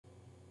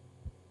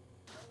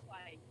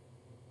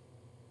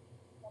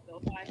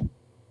Bilify.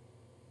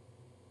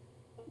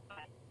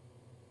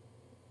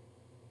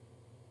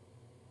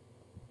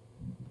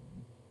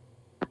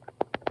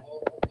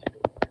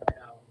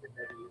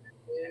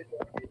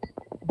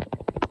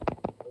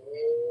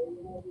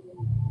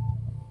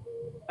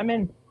 I'm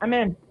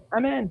in.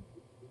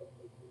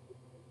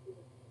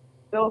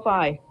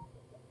 Bilify.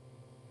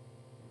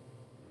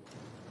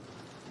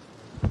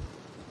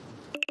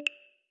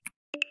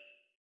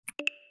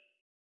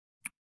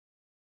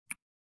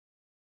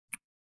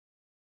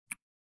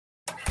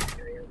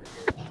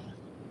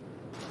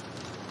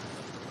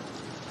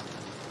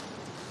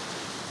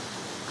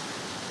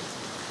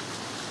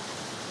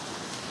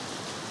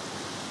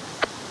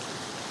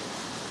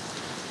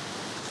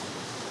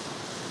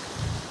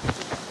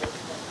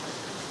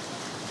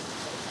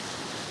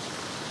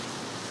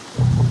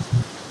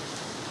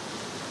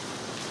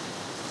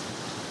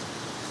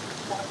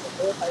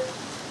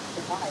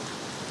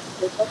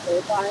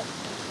 Bilify.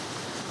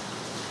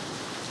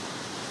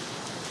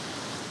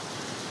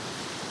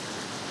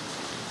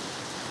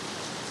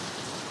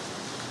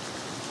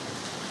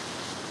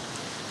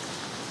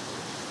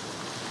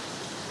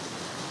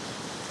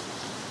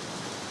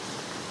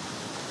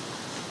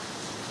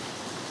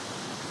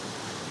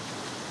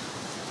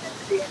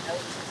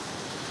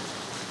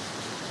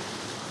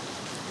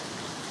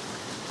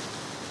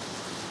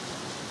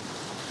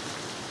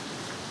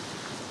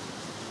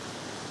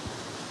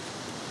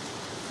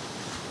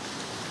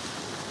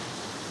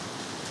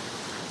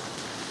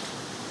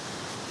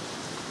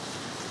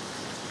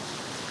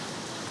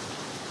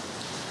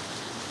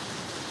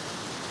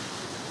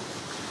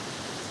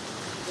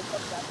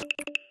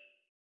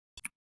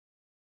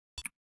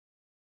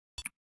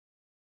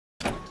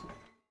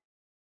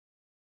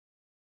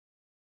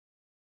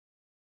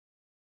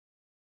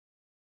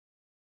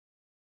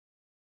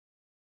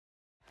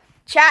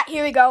 Chat,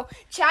 here we go.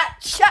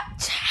 Chat.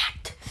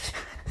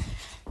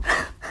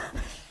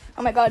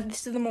 Oh my god,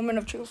 this is the moment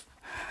of truth.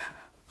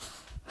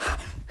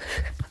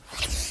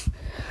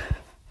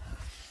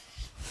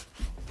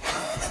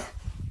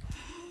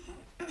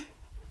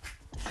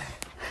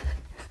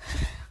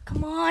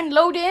 Come on,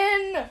 load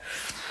in.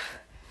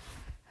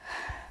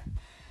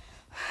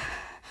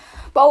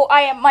 Bro,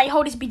 my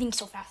heart is beating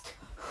so fast.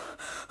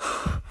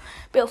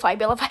 Bilify.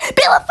 Oh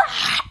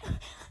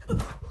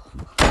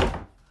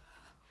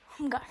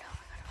my god.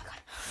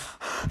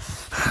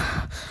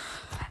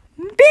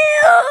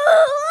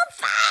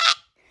 Bilify.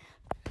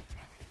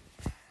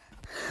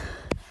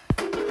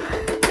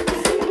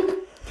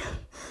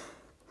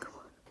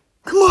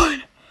 Come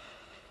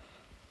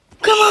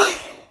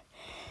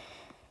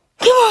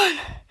on.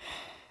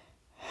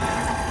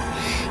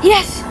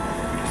 Yes.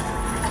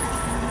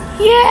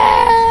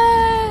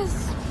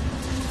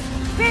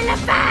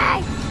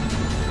 Bilify.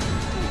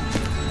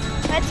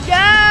 Let's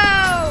go.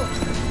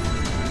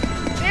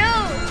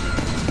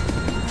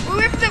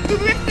 We're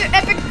with the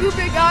epic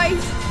goober,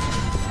 guys.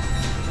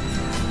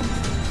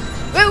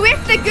 We're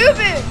with the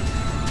goober.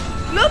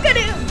 Look at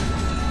him.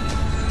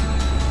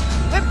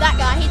 Whip that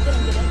guy. He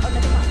didn't get it. Oh,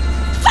 never mind.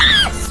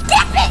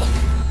 Step it.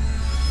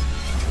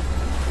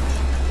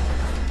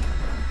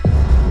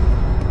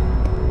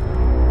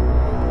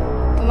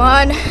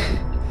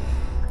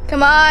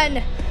 Come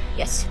on.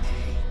 Yes.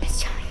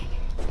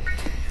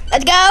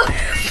 Let's go.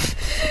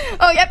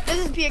 Oh, yep.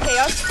 This is pure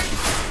chaos.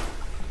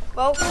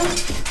 Well,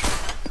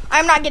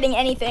 I'm not getting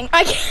anything.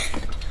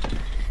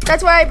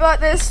 That's why I bought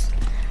this.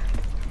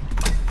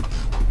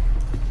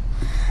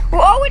 We're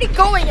already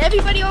going.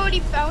 Everybody already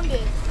found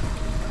it.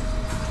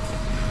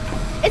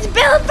 It's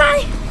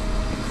Bilify.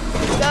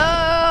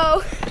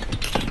 Go.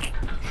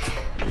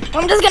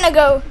 I'm just gonna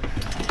go.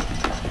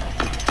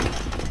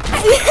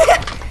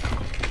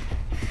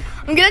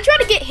 I'm gonna try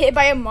to get hit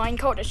by a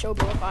minecart to show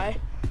Bilify.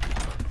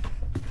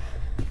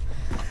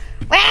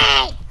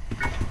 Wait!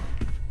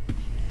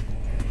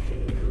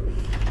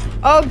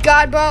 Oh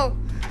god, bro.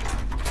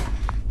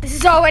 This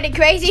is already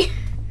crazy.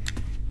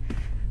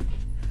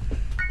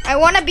 I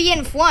want to be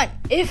in front.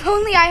 If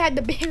only I had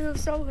the base of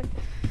solar.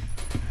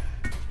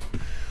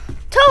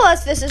 Tell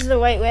us this is the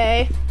right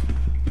way.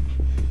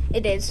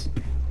 It is.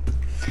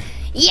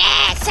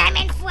 Yes, I'm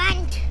in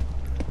front.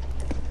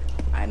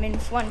 I'm in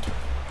front.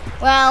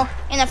 Well,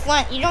 in the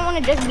front, you don't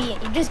want to just be,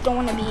 you just don't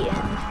want to be in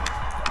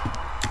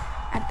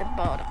at the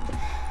bottom.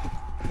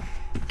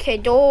 Okay,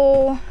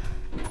 door.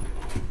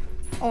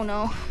 Oh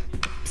no.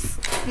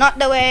 Not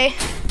the way.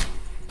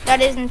 That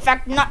is in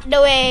fact not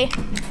the way.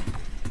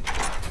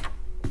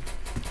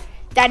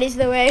 That is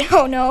the way.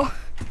 Oh no.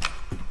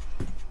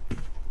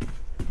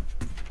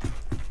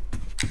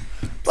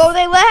 Bro,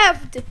 they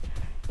left.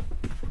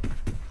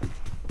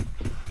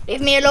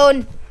 Leave me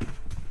alone.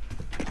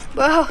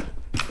 Bro.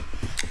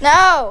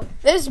 No.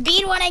 There's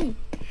speed running.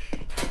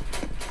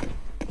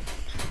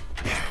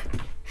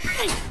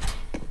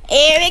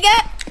 Here we go.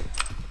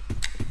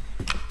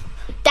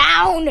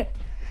 Down.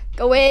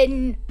 Go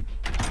in.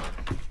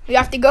 We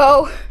have to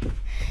go.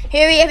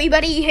 Hurry,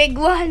 everybody. Hey,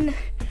 run.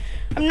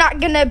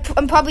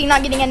 I'm probably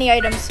not getting any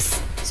items.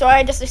 So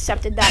I just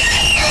accepted that.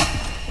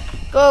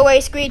 Go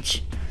away,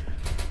 Screech.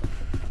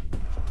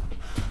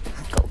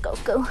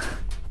 let's go.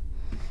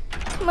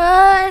 Come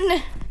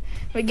on.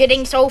 We're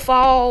getting so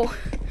far.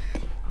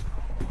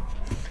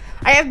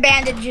 I have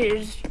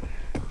bandages.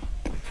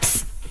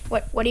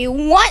 What do you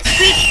want,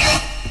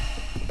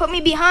 sweet? Put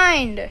me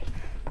behind.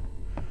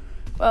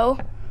 Well,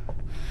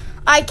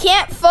 I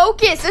can't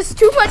focus. There's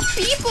too much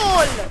people.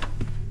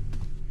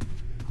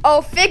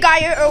 Oh,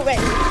 figure away.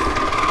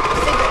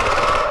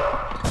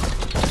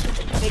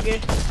 Figure.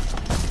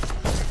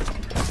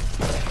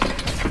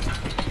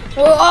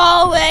 We're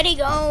already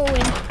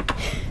going.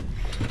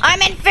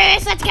 I'm in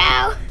first. Let's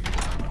go.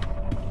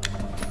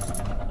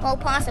 Well,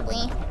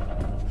 possibly.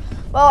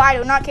 Well, I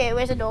do not care.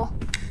 Where's the door?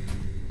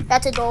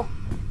 That's a door.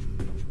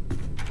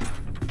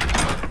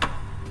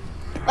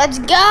 Let's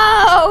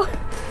go!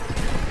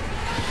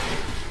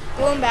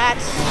 Boom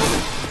bats.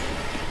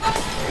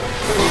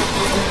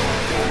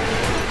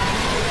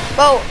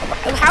 Whoa,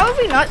 how have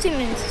we not seen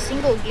a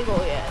single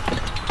giggle yet?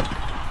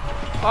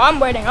 Oh, I'm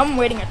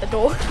waiting at the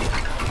door.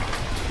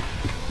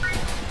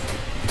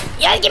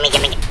 Yeah, gimme.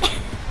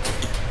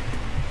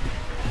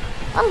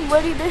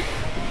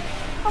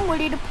 I'm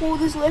ready to pull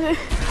this lever.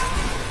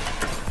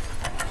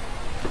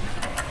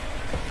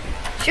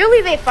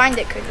 Surely they find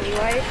it quickly,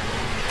 right?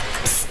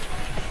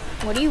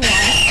 What do you want?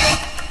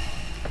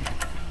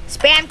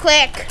 Spam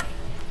click.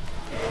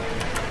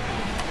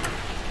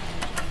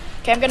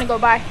 Okay, I'm gonna go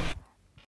by.